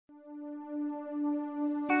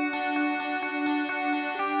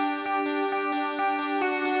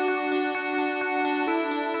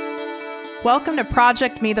Welcome to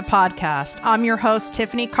ProjectME, the podcast. I'm your host,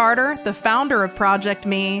 Tiffany Carter, the founder of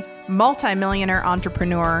ProjectME, multimillionaire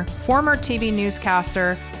entrepreneur, former TV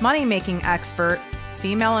newscaster, money-making expert,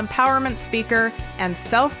 female empowerment speaker, and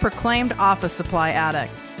self-proclaimed office supply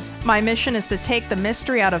addict. My mission is to take the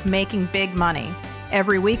mystery out of making big money.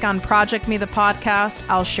 Every week on ProjectME, the podcast,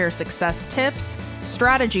 I'll share success tips,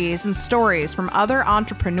 strategies, and stories from other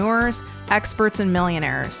entrepreneurs, experts, and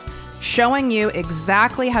millionaires, showing you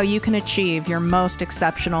exactly how you can achieve your most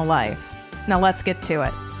exceptional life. Now let's get to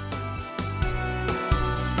it.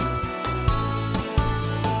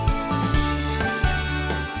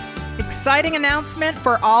 Exciting announcement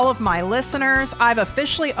for all of my listeners. I've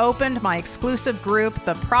officially opened my exclusive group,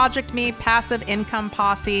 the ProjectME Passive Income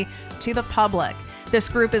Posse, to the public. This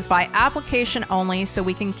group is by application only, so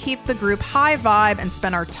we can keep the group high vibe and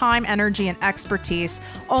spend our time, energy, and expertise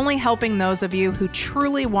only helping those of you who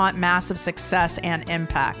truly want massive success and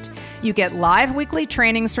impact. You get live weekly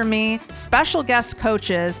trainings from me, special guest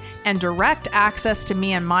coaches, and direct access to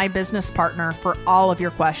me and my business partner for all of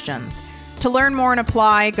your questions. To learn more and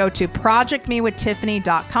apply, go to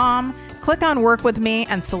projectmewithtiffany.com, click on Work With Me,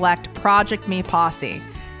 and select ProjectME Posse.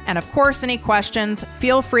 And of course, any questions,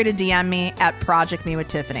 feel free to DM me at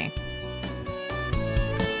ProjectMeWithTiffany.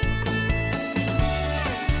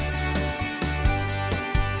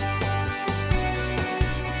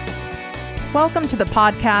 Welcome to the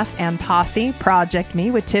podcast and posse,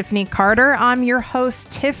 ProjectME with Tiffany Carter. I'm your host,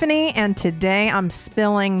 Tiffany, and today I'm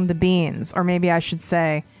spilling the beans, or maybe I should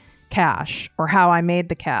say cash, or how I made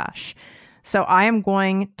the cash. So I am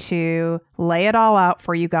going to lay it all out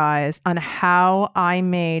for you guys on how I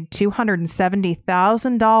made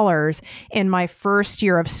 $270,000 in my first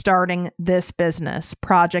year of starting this business,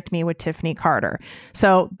 ProjectME with Tiffany Carter.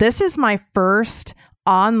 So this is my first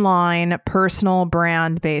online personal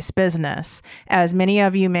brand-based business. As many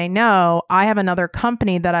of you may know, I have another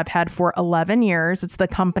company that I've had for 11 years. It's the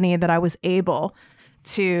company that I was able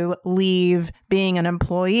to leave being an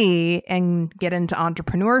employee and get into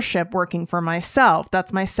entrepreneurship working for myself.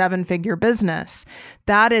 That's my 7-figure business.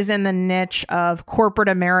 That is in the niche of corporate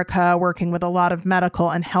America, working with a lot of medical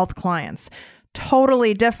and health clients.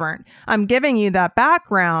 Totally different. I'm giving you that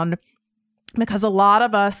background because a lot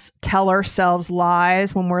of us tell ourselves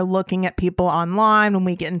lies when we're looking at people online, when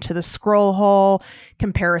we get into the scroll hole,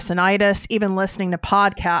 comparisonitis, even listening to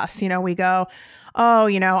podcasts. We go, oh,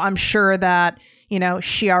 I'm sure that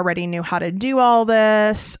she already knew how to do all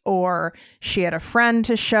this, or she had a friend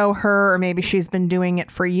to show her, or maybe she's been doing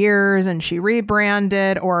it for years and she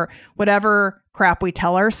rebranded, or whatever crap we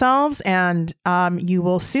tell ourselves. And you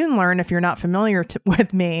will soon learn, if you're not familiar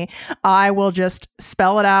with me, I will just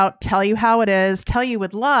spell it out, tell you how it is, tell you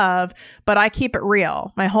with love, but I keep it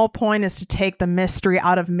real. My whole point is to take the mystery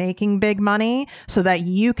out of making big money so that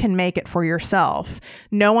you can make it for yourself.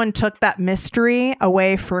 No one took that mystery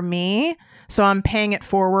away from me. So I'm paying it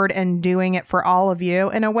forward and doing it for all of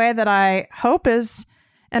you in a way that I hope is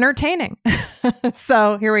entertaining.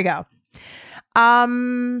 So here we go.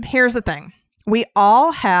 Here's the thing. We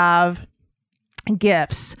all have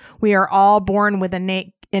gifts. We are all born with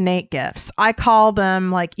innate gifts. I call them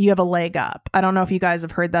like you have a leg up. I don't know if you guys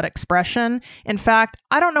have heard that expression. In fact,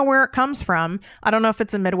 I don't know where it comes from. I don't know if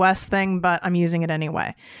it's a Midwest thing, but I'm using it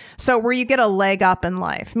anyway. So where you get a leg up in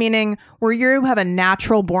life, meaning where you have a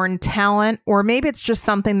natural born talent, or maybe it's just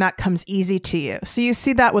something that comes easy to you. So you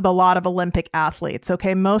see that with a lot of Olympic athletes.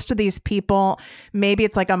 Okay. Most of these people, maybe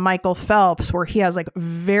it's like a Michael Phelps where he has like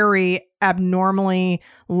very abnormally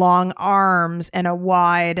long arms and a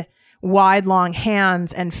wide, long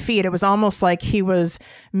hands and feet. It was almost like he was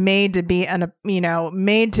made to be an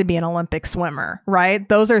Olympic swimmer, right?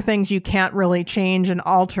 Those are things you can't really change and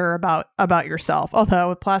alter about yourself. Although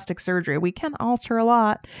with plastic surgery, we can alter a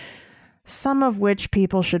lot, some of which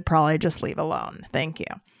people should probably just leave alone. Thank you.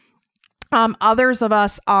 Others of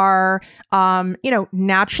us are,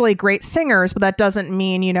 naturally great singers, but that doesn't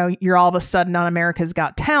mean, you're all of a sudden on America's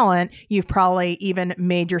Got Talent. You've probably even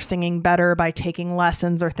made your singing better by taking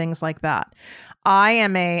lessons or things like that. I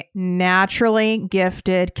am a naturally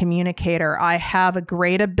gifted communicator. I have a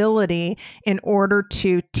great ability in order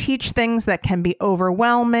to teach things that can be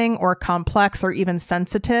overwhelming or complex or even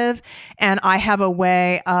sensitive. And I have a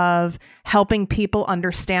way of helping people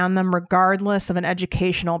understand them regardless of an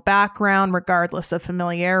educational background, regardless of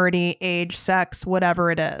familiarity, age, sex, whatever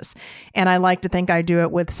it is. And I like to think I do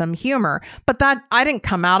it with some humor, but that I didn't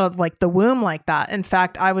come out of like the womb like that. In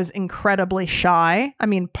fact, I was incredibly shy. I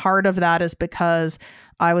mean, part of that is because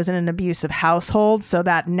I was in an abusive household, so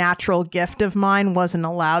that natural gift of mine wasn't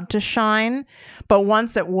allowed to shine. But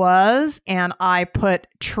once it was, and I put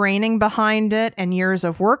training behind it and years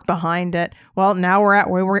of work behind it, well, now we're at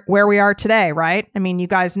where we are today, right? I mean, you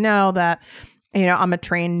guys know that, I'm a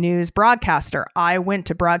trained news broadcaster. I went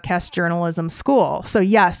to broadcast journalism school. So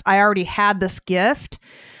yes, I already had this gift,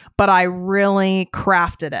 but I really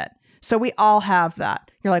crafted it. So we all have that.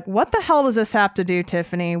 You're like, what the hell does this have to do,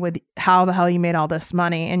 Tiffany, with how the hell you made all this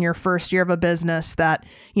money in your first year of a business that,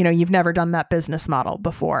 you've never done that business model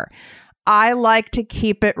before? I like to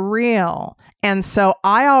keep it real. And so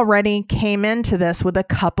I already came into this with a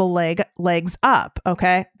couple legs up.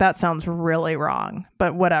 Okay. That sounds really wrong,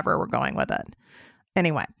 but whatever, we're going with it.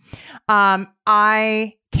 Anyway,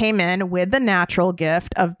 I came in with the natural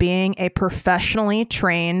gift of being a professionally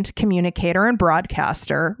trained communicator and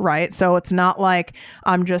broadcaster, right? So it's not like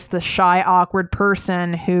I'm just the shy, awkward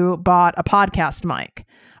person who bought a podcast mic.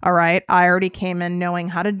 All right. I already came in knowing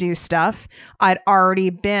how to do stuff. I'd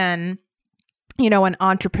already been an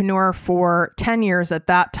entrepreneur for 10 years at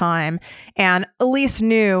that time, and at least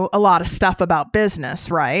knew a lot of stuff about business,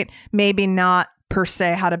 right? Maybe not per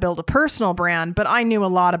se how to build a personal brand, but I knew a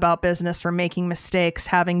lot about business, from making mistakes,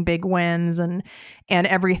 having big wins, and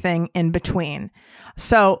everything in between.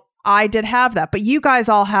 So I did have that, but you guys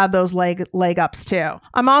all have those leg ups too.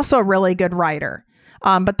 I'm also a really good writer.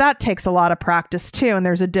 But that takes a lot of practice too. And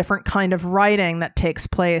there's a different kind of writing that takes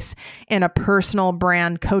place in a personal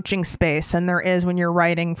brand coaching space than there is when you're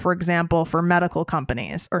writing, for example, for medical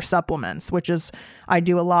companies or supplements, which is, I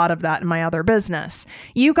do a lot of that in my other business.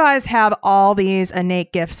 You guys have all these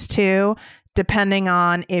innate gifts too, depending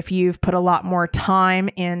on if you've put a lot more time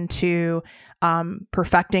into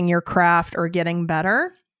perfecting your craft or getting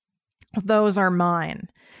better. Those are mine.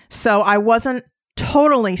 So I wasn't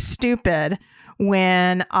totally stupid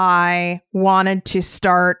when I wanted to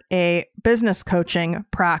start a business coaching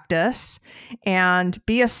practice and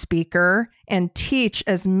be a speaker and teach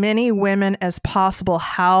as many women as possible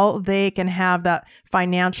how they can have that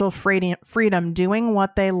financial freedom doing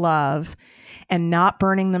what they love and not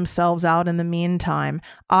burning themselves out in the meantime.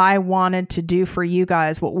 I wanted to do for you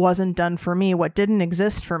guys what wasn't done for me, what didn't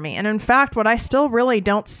exist for me. And in fact, what I still really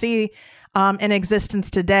don't see in existence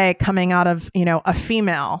today coming out of, a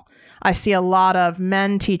female. I see a lot of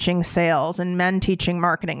men teaching sales and men teaching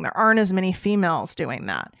marketing. There aren't as many females doing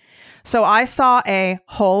that. So I saw a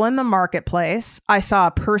hole in the marketplace. I saw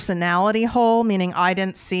a personality hole, meaning I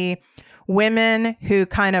didn't see women who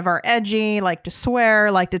kind of are edgy, like to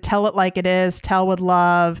swear, like to tell it like it is, tell with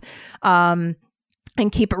love, and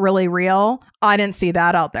keep it really real. I didn't see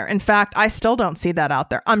that out there. In fact, I still don't see that out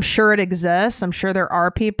there. I'm sure it exists. I'm sure there are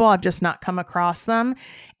people. I've just not come across them.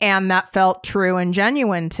 And that felt true and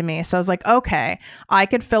genuine to me. So I was like, okay, I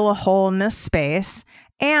could fill a hole in this space.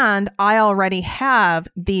 And I already have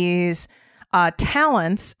these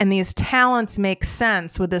talents, and these talents make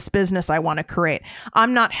sense with this business I want to create.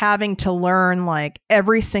 I'm not having to learn like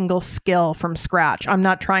every single skill from scratch. I'm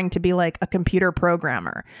not trying to be like a computer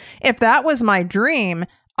programmer. If that was my dream,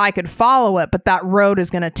 I could follow it, but that road is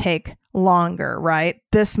going to take longer, right?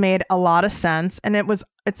 This made a lot of sense. And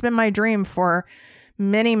it's been my dream for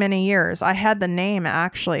many, many years. I had the name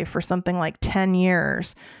actually for something like 10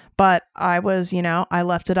 years, but I was, I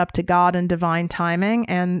left it up to God and divine timing.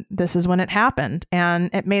 And this is when it happened. And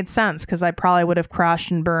it made sense because I probably would have crashed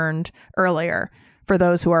and burned earlier, for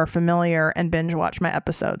those who are familiar and binge watch my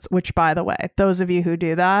episodes, which, by the way, those of you who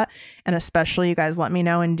do that, and especially you guys let me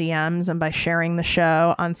know in DMs and by sharing the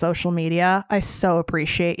show on social media, I so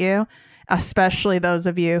appreciate you, especially those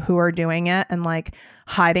of you who are doing it and like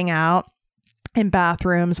hiding out in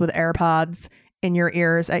bathrooms with AirPods in your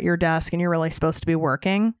ears at your desk and you're really supposed to be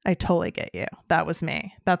working. I totally get you. That was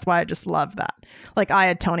me. That's why I just love that. Like I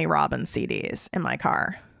had Tony Robbins CDs in my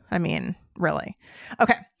car. I mean, really.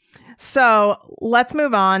 Okay. So let's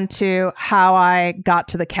move on to how I got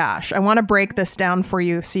to the cash. I want to break this down for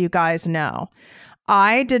you so you guys know.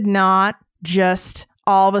 I did not just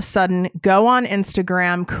all of a sudden go on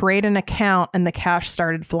Instagram, create an account, and the cash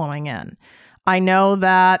started flowing in. I know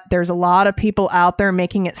that there's a lot of people out there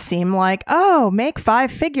making it seem like, oh, make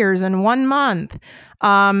 5 figures in 1 month.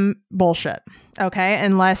 Bullshit. Okay.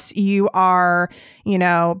 Unless you are,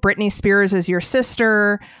 Britney Spears is your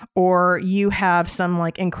sister, or you have some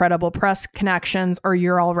like incredible press connections, or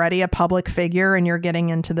you're already a public figure and you're getting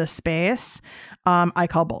into this space. I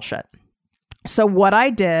call bullshit. So what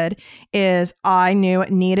I did is I knew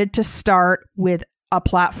it needed to start with a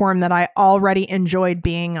platform that I already enjoyed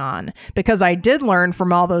being on, because I did learn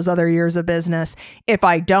from all those other years of business. If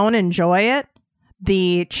I don't enjoy it,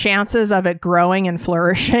 the chances of it growing and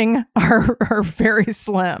flourishing are very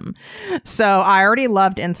slim. So I already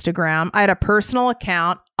loved Instagram. I had a personal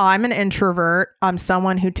account. I'm an introvert. I'm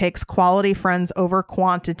someone who takes quality friends over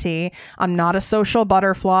quantity. I'm not a social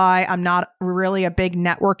butterfly. I'm not really a big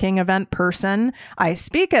networking event person. I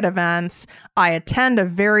speak at events. I attend a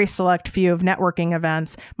very select few of networking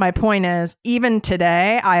events. My point is, even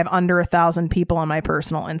today, I have under 1,000 people on my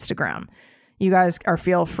personal Instagram. You guys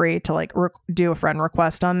feel free to like do a friend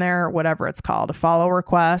request on there, or whatever it's called, a follow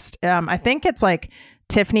request. I think it's like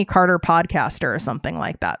Tiffany Carter podcaster or something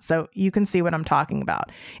like that. So you can see what I'm talking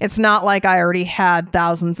about. It's not like I already had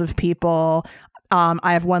thousands of people.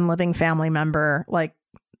 I have one living family member. Like,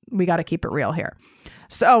 we got to keep it real here.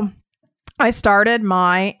 So I started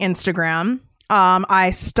my Instagram.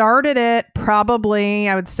 I started it probably,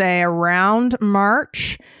 I would say, around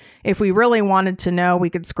March. If we really wanted to know,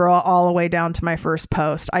 we could scroll all the way down to my first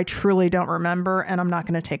post. I truly don't remember, and I'm not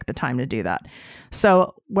going to take the time to do that.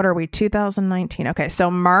 So what are we, 2019? Okay,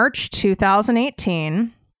 so March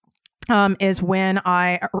 2018 is when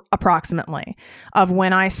approximately, of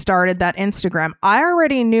when I started that Instagram. I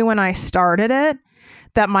already knew when I started it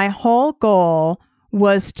that my whole goal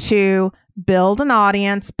was to build an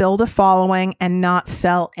audience, build a following, and not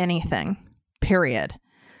sell anything, period.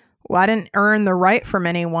 Well, I didn't earn the right from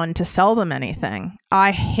anyone to sell them anything.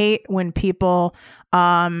 I hate when people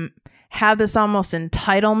have this almost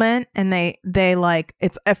entitlement, and they like,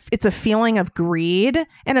 it's a feeling of greed,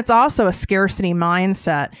 and it's also a scarcity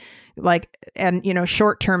mindset, like, and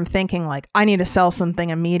short-term thinking, like, I need to sell something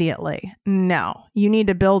immediately. No, you need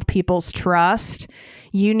to build people's trust.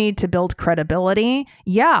 You need to build credibility.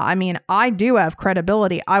 Yeah, I mean, I do have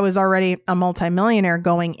credibility. I was already a multimillionaire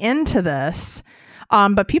going into this.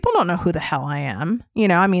 But people don't know who the hell I am.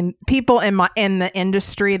 I mean, people in the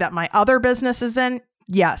industry that my other business is in,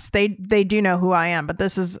 yes, they do know who I am, but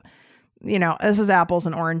this is apples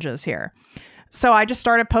and oranges here. So I just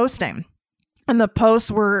started posting, and the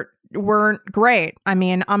posts weren't great. I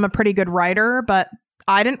mean, I'm a pretty good writer, but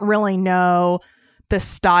I didn't really know the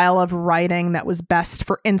style of writing that was best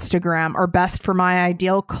for Instagram, or best for my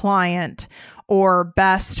ideal client, or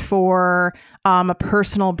best for a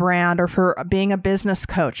personal brand, or for being a business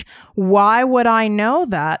coach. Why would I know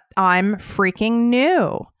that? I'm freaking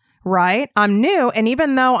new, right? I'm new. And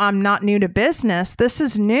even though I'm not new to business, this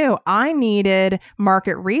is new. I needed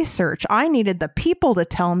market research. I needed the people to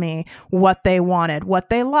tell me what they wanted, what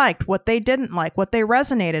they liked, what they didn't like, what they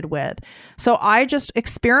resonated with. So I just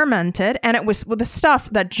experimented, and it was with the stuff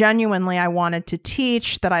that genuinely I wanted to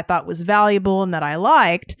teach, that I thought was valuable and that I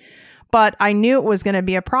liked. But I knew it was going to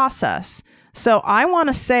be a process. So I want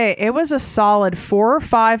to say it was a solid 4 or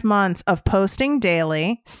 5 months of posting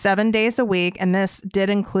daily, 7 days a week. And this did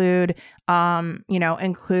include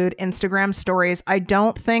Instagram stories. I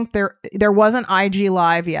don't think there wasn't IG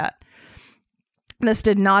Live yet. This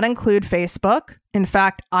did not include Facebook. In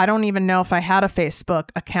fact, I don't even know if I had a Facebook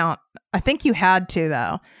account. I think you had to,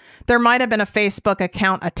 though. There might have been a Facebook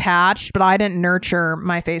account attached, but I didn't nurture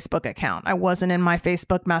my Facebook account. I wasn't in my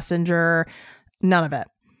Facebook Messenger, none of it.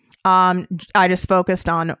 I just focused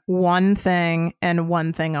on one thing and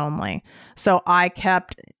one thing only. So I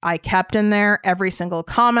kept in there. Every single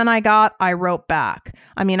comment I got, I wrote back.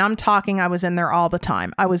 I mean, I was in there all the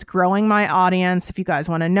time. I was growing my audience. If you guys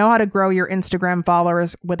want to know how to grow your Instagram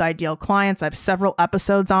followers with ideal clients, I have several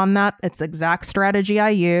episodes on that. It's the exact strategy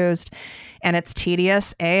I used. And it's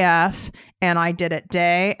tedious AF. And I did it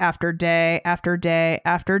day after day after day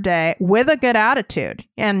after day with a good attitude,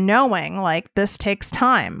 and knowing like this takes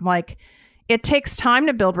time. Like, it takes time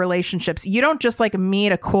to build relationships. You don't just like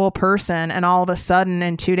meet a cool person and all of a sudden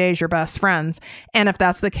in 2 days you're best friends. And if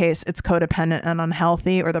that's the case, it's codependent and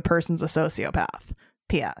unhealthy, or the person's a sociopath.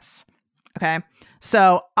 P.S. Okay.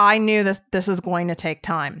 So I knew this was going to take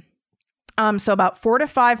time. So about 4 to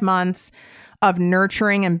 5 months of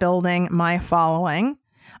nurturing and building my following.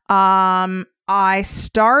 I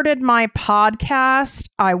started my podcast.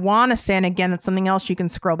 I want to say, and again, it's something else you can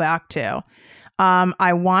scroll back to.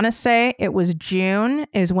 I want to say it was June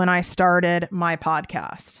is when I started my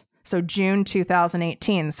podcast. So June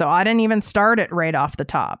 2018. So I didn't even start it right off the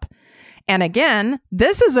top. And again,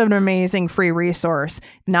 this is an amazing free resource,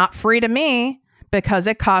 not free to me, because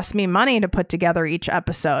it cost me money to put together each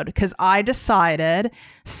episode, because I decided,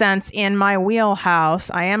 since in my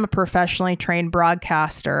wheelhouse, I am a professionally trained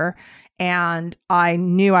broadcaster, and I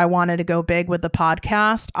knew I wanted to go big with the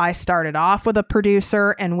podcast. I started off with a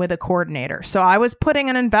producer and with a coordinator. So I was putting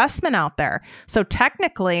an investment out there. So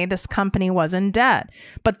technically, this company was in debt,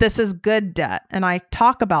 but this is good debt. And I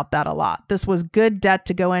talk about that a lot. This was good debt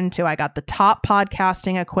to go into. I got the top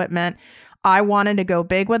podcasting equipment. I wanted to go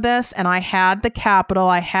big with this, and I had the capital,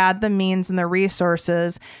 I had the means and the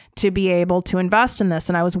resources to be able to invest in this.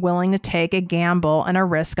 And I was willing to take a gamble and a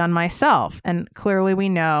risk on myself. And clearly we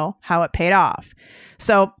know how it paid off.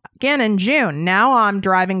 So again, in June, now I'm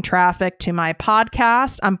driving traffic to my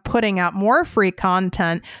podcast. I'm putting out more free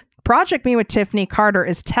content. Project Me with Tiffany Carter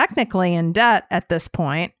is technically in debt at this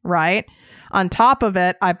point, right? On top of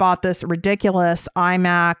it, I bought this ridiculous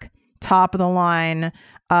iMac top of the line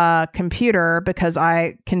computer because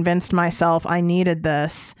I convinced myself I needed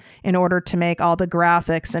this in order to make all the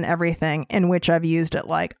graphics and everything, in which I've used it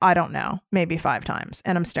like, I don't know, maybe 5 times.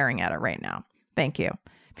 And I'm staring at it right now. Thank you.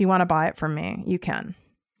 If you want to buy it from me, you can.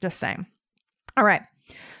 Just saying. All right.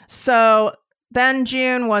 So then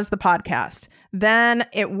June was the podcast. Then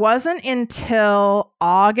it wasn't until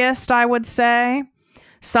August, I would say,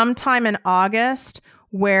 sometime in August,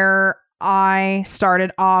 where I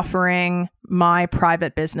started offering my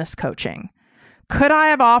private business coaching. Could I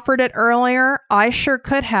have offered it earlier? I sure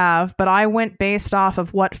could have, but I went based off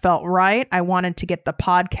of what felt right. I wanted to get the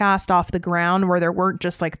podcast off the ground where there weren't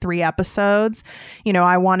just like 3 episodes. You know,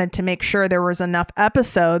 I wanted to make sure there was enough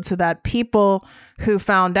episodes so that people who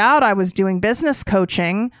found out I was doing business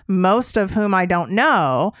coaching, most of whom I don't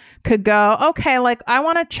know, could go, okay, like I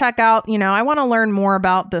want to check out, you know, I want to learn more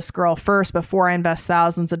about this girl first before I invest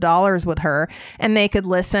thousands of dollars with her. And they could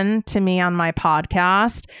listen to me on my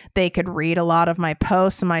podcast. They could read a lot of my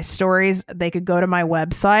posts and my stories. They could go to my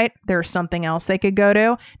website. There's something else they could go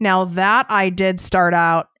to. Now that I did start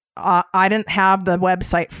out, I didn't have the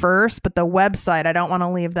website first, but the website, I don't want to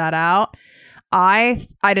leave that out. I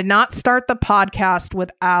did not start the podcast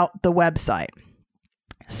without the website.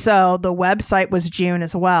 So the website was June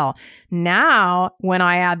as well. Now, when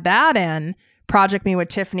I add that in, Project Me with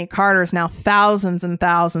Tiffany Carter is now thousands and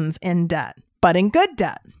thousands in debt, but in good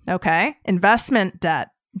debt. Okay. Investment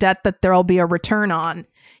debt that there'll be a return on,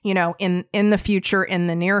 you know, in the future, in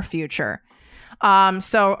the near future.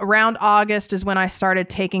 So around August is when I started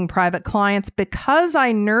taking private clients because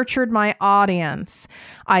I nurtured my audience.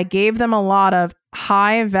 I gave them a lot of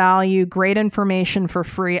high value, great information for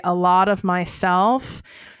free, a lot of myself.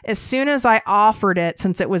 As soon as I offered it,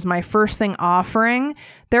 since it was my first thing offering,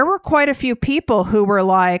 there were quite a few people who were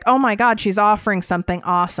like, oh my God, she's offering something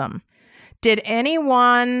awesome. Did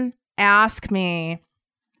anyone ask me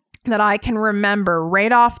that I can remember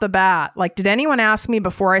right off the bat? Like, did anyone ask me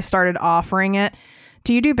before I started offering it,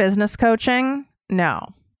 do you do business coaching? No.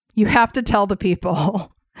 You have to tell the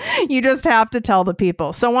people. You just have to tell the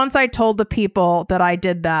people. So once I told the people that I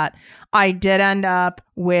did that, I did end up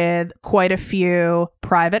with quite a few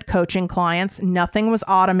private coaching clients. Nothing was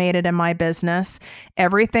automated in my business.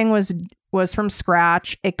 Everything was from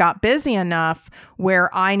scratch. It got busy enough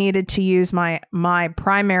where I needed to use my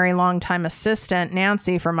primary longtime assistant,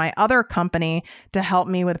 Nancy, for my other company to help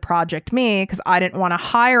me with ProjectME, because I didn't want to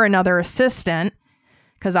hire another assistant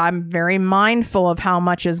because I'm very mindful of how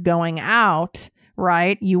much is going out,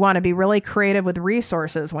 right? You want to be really creative with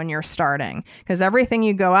resources when you're starting, because everything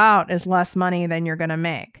you go out is less money than you're going to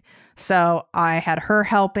make. So I had her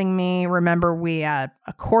helping me. Remember, we had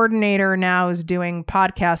a coordinator now who's doing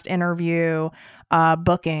podcast interview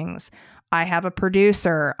bookings. I have a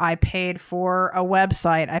producer. I paid for a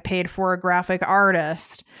website. I paid for a graphic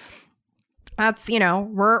artist. That's, you know,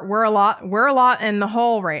 we're a lot in the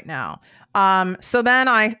hole right now. So then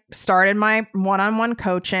I started my one-on-one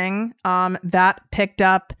coaching. That picked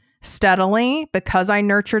up steadily because I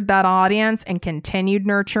nurtured that audience and continued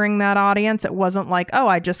nurturing that audience. It wasn't like, oh,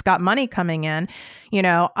 I just got money coming in, you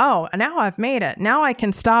know, oh, now I've made it. Now I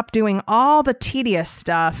can stop doing all the tedious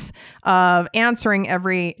stuff of answering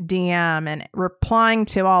every DM and replying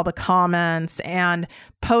to all the comments and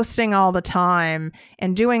posting all the time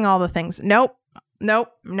and doing all the things. Nope.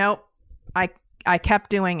 I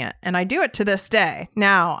kept doing it, and I do it to this day.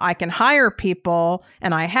 Now I can hire people,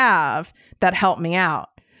 and I have, that help me out.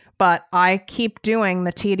 But I keep doing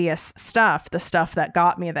the tedious stuff, the stuff that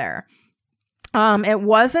got me there. It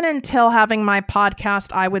wasn't until having my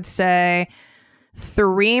podcast, I would say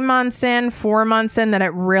 4 months in, that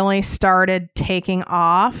it really started taking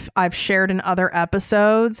off. I've shared in other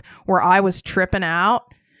episodes where I was tripping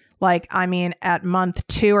out. Like, I mean, at month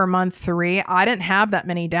 2 or month 3, I didn't have that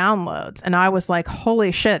many downloads. And I was like,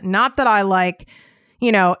 holy shit. Not that I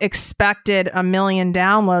expected 1 million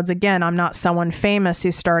downloads. Again, I'm not someone famous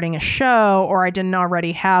who's starting a show, or I didn't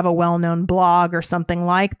already have a well-known blog or something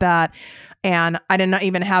like that. And I didn't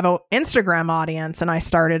even have an Instagram audience, and I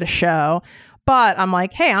started a show. But I'm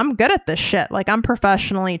like, hey, I'm good at this shit. Like, I'm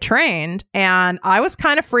professionally trained. And I was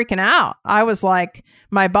kind of freaking out. I was like,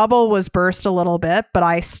 my bubble was burst a little bit, but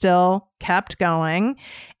I still kept going.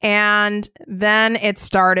 And then it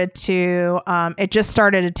started to, it just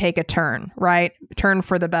started to take a turn, right? Turn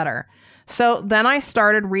for the better. So then I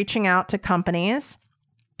started reaching out to companies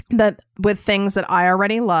that with things that I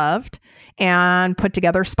already loved and put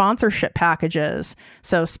together sponsorship packages.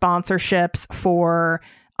 So sponsorships for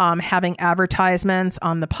having advertisements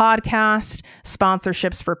on the podcast,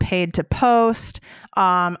 sponsorships for paid to post,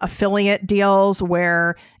 affiliate deals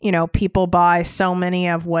where, you know, people buy so many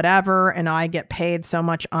of whatever and I get paid so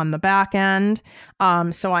much on the back end.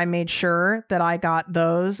 So I made sure that I got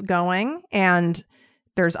those going, and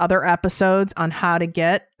there's other episodes on how to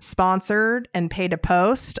get sponsored and pay to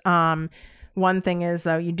post. One thing is,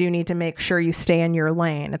 though, you do need to make sure you stay in your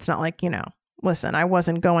lane. It's not like, you know, listen, I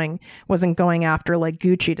wasn't going after like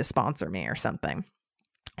Gucci to sponsor me or something.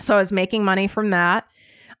 So I was making money from that.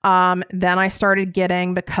 Then I started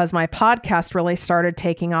getting, because my podcast really started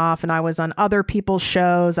taking off and I was on other people's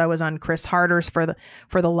shows. I was on Chris Harder's for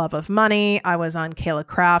the Love of Money. I was on Kayla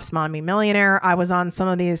Craft's Mommy Millionaire. I was on some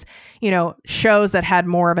of these, you know, shows that had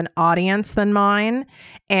more of an audience than mine.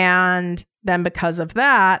 And then because of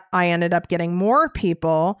that, I ended up getting more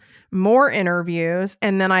people, more interviews,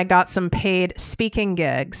 and then I got some paid speaking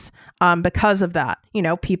gigs because of that. You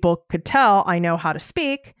know, people could tell I know how to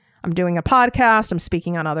speak. I'm doing a podcast. I'm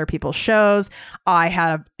speaking on other people's shows. I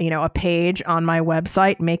have, you know, a page on my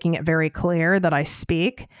website making it very clear that I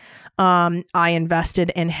speak. I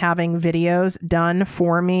invested in having videos done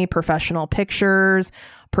for me, professional pictures,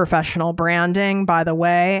 professional branding. By the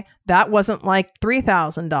way, that wasn't like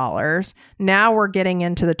 $3,000. Now we're getting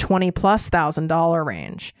into the $20,000+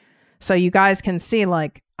 range. So you guys can see,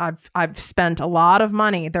 like, I've spent a lot of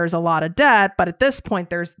money. There's a lot of debt, but at this point,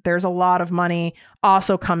 there's a lot of money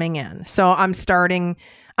also coming in. So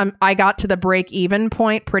I got to the break even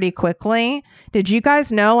point pretty quickly. Did you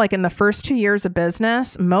guys know, like, in the first 2 years of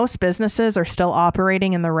business, most businesses are still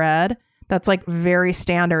operating in the red? That's like very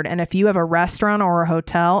standard. And if you have a restaurant or a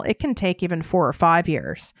hotel, it can take even 4 or 5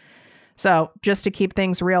 years. So just to keep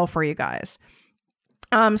things real for you guys.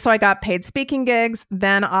 So I got paid speaking gigs.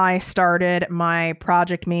 Then I started my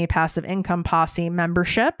ProjectME Passive Income Posse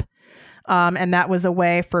membership. And that was a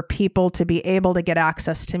way for people to be able to get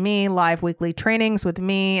access to me, live weekly trainings with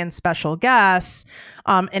me and special guests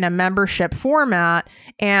in a membership format.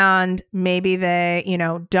 And maybe they, you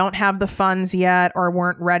know, don't have the funds yet or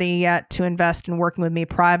weren't ready yet to invest in working with me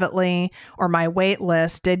privately, or my wait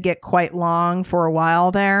list did get quite long for a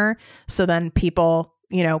while there. So then people,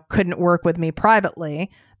 you know, couldn't work with me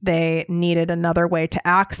privately. They needed another way to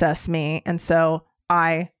access me. And so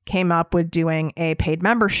I came up with doing a paid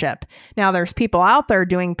membership. Now there's people out there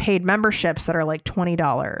doing paid memberships that are like $20,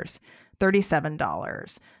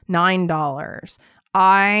 $37, $9.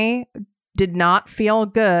 I did not feel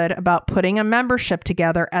good about putting a membership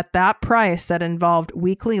together at that price that involved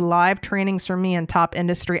weekly live trainings from me and top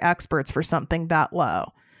industry experts for something that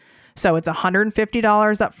low. So it's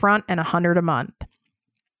 $150 up front and $100 a month.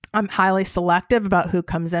 I'm highly selective about who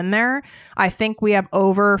comes in there. I think we have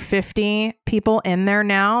over 50 people in there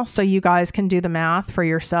now, so you guys can do the math for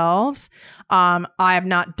yourselves. I have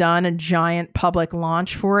not done a giant public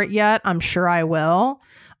launch for it yet. I'm sure I will.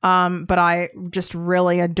 But I just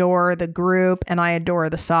really adore the group and I adore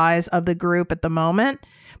the size of the group at the moment.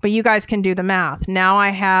 But you guys can do the math. Now I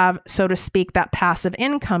have, so to speak, that passive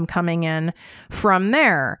income coming in from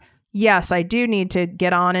there. Yes, I do need to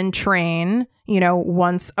get on and train, you know,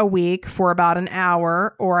 once a week for about an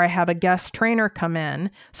hour, or I have a guest trainer come in.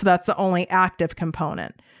 So that's the only active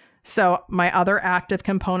component. So my other active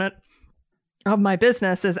component of my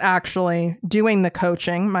business is actually doing the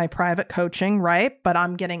coaching, my private coaching, right? But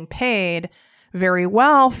I'm getting paid very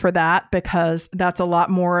well for that because that's a lot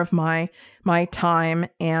more of my time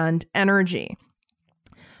and energy.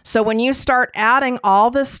 So when you start adding all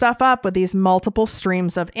this stuff up with these multiple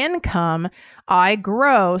streams of income, I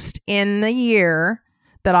grossed in the year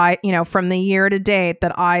that I, you know, from the year to date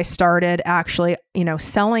that I started actually, you know,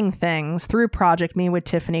 selling things through ProjectME with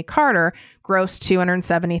Tiffany Carter, grossed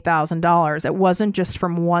 $270,000. It wasn't just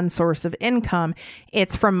from one source of income.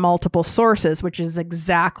 It's from multiple sources, which is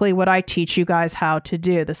exactly what I teach you guys how to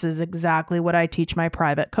do. This is exactly what I teach my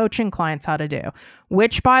private coaching clients how to do,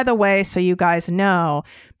 which, by the way, so you guys know,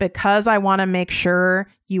 because I want to make sure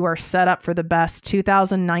you are set up for the best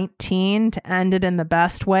 2019 to end it in the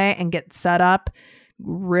best way and get set up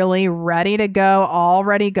really ready to go,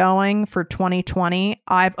 already going for 2020.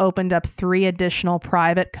 I've opened up 3 additional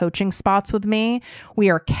private coaching spots with me. We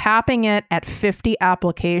are capping it at 50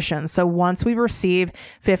 applications. So once we receive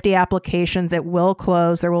 50 applications, it will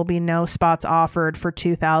close. There will be no spots offered for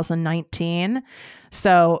 2019.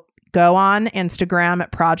 So go on Instagram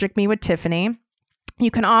at ProjectME with Tiffany.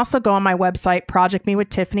 You can also go on my website,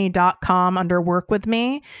 ProjectMeWithTiffany.com, under Work With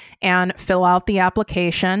Me, and fill out the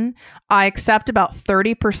application. I accept about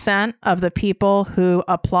 30% of the people who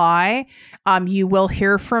apply. You will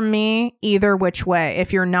hear from me either which way.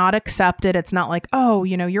 If you're not accepted, it's not like, oh,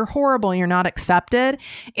 you're horrible, you're not accepted.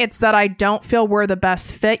 It's that I don't feel we're the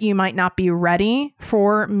best fit. You might not be ready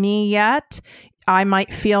for me yet. I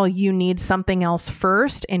might feel you need something else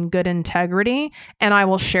first in good integrity, and I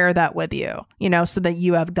will share that with you, so that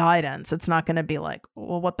you have guidance. It's not going to be like,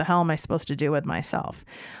 well, what the hell am I supposed to do with myself?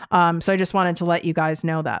 So I just wanted to let you guys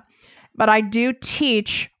know that. But I do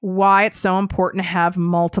teach why it's so important to have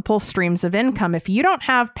multiple streams of income. If you don't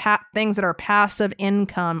have things that are passive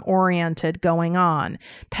income oriented going on,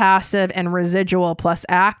 passive and residual plus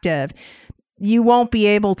active, you won't be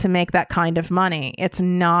able to make that kind of money. It's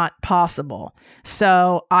not possible.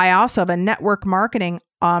 So I also have a network marketing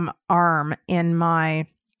arm in my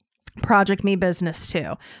ProjectME business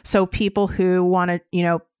too. So people who want to,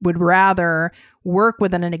 would rather work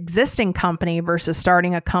within an existing company versus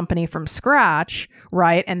starting a company from scratch,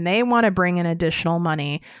 right? And they want to bring in additional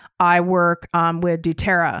money. I work with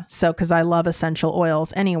doTERRA, because I love essential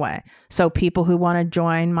oils anyway. So people who want to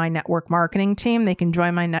join my network marketing team, they can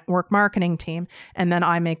join my network marketing team, and then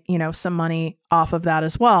I make, some money off of that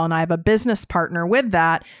as well. And I have a business partner with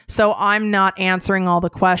that. So I'm not answering all the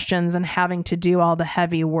questions and having to do all the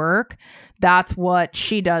heavy work. That's what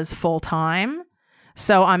she does full time.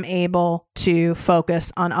 So I'm able to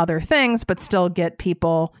focus on other things, but still get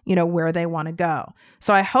people, where they want to go.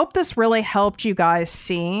 So I hope this really helped you guys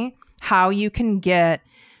see how you can get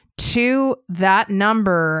to that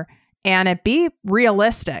number and it be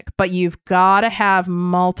realistic, but you've got to have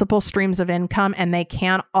multiple streams of income, and they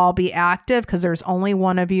can't all be active because there's only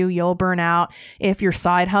one of you. You'll burn out. If you're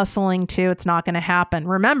side hustling too, it's not going to happen.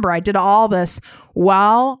 Remember, I did all this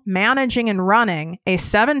while managing and running a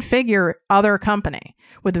 7-figure other company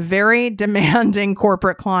with very demanding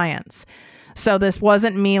corporate clients. So this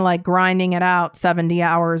wasn't me like grinding it out 70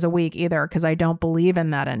 hours a week either, because I don't believe in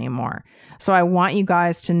that anymore. So I want you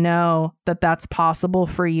guys to know that that's possible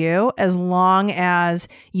for you as long as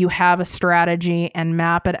you have a strategy and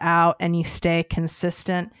map it out and you stay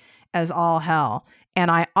consistent as all hell.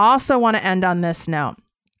 And I also want to end on this note.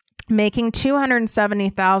 Making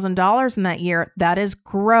 $270,000 in that year, that is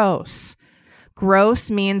gross. Gross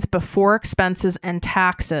means before expenses and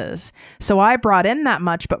taxes. So I brought in that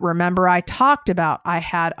much, but remember I talked about I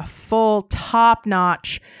had a full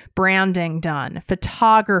top-notch branding done,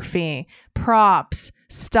 photography, props,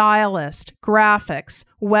 stylist, graphics,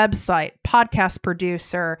 website, podcast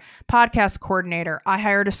producer, podcast coordinator. I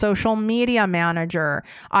hired a social media manager.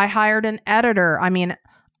 I hired an editor.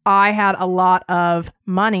 I had a lot of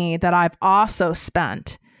money that I've also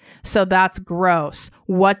spent. So that's gross.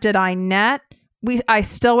 What did I net? I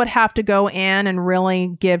still would have to go in and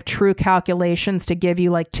really give true calculations to give you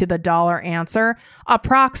like to the dollar answer.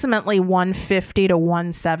 Approximately 150 to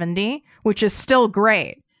 170, which is still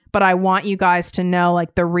great. But I want you guys to know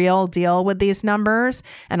like the real deal with these numbers.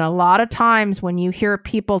 And a lot of times when you hear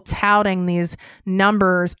people touting these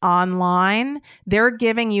numbers online, they're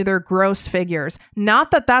giving you their gross figures. Not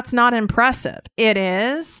that that's not impressive. It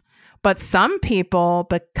is. But some people,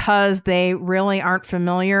 because they really aren't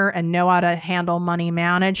familiar and know how to handle money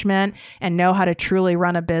management and know how to truly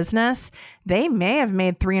run a business, they may have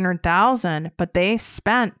made $300,000, but they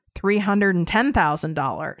spent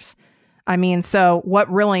 $310,000. So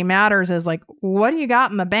what really matters is like, what do you got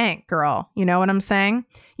in the bank, girl? You know what I'm saying?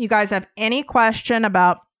 You guys have any questions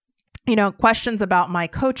about my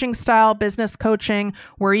coaching style, business coaching,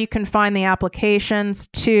 where you can find the applications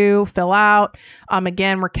to fill out.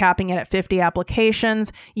 Again, we're capping it at 50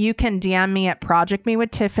 applications. You can DM me at ProjectME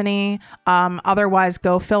with Tiffany. Otherwise,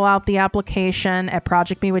 go fill out the application at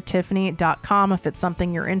ProjectMeWithTiffany.com if it's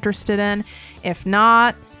something you're interested in. If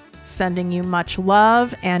not, sending you much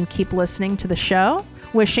love and keep listening to the show.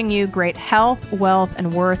 Wishing you great health, wealth,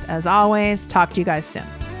 and worth as always. Talk to you guys soon.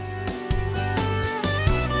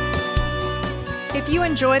 If you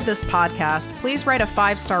enjoyed this podcast, please write a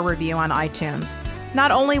 5-star review on iTunes.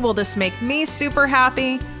 Not only will this make me super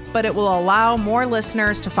happy, but it will allow more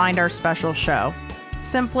listeners to find our special show.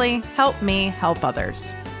 Simply help me help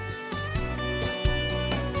others.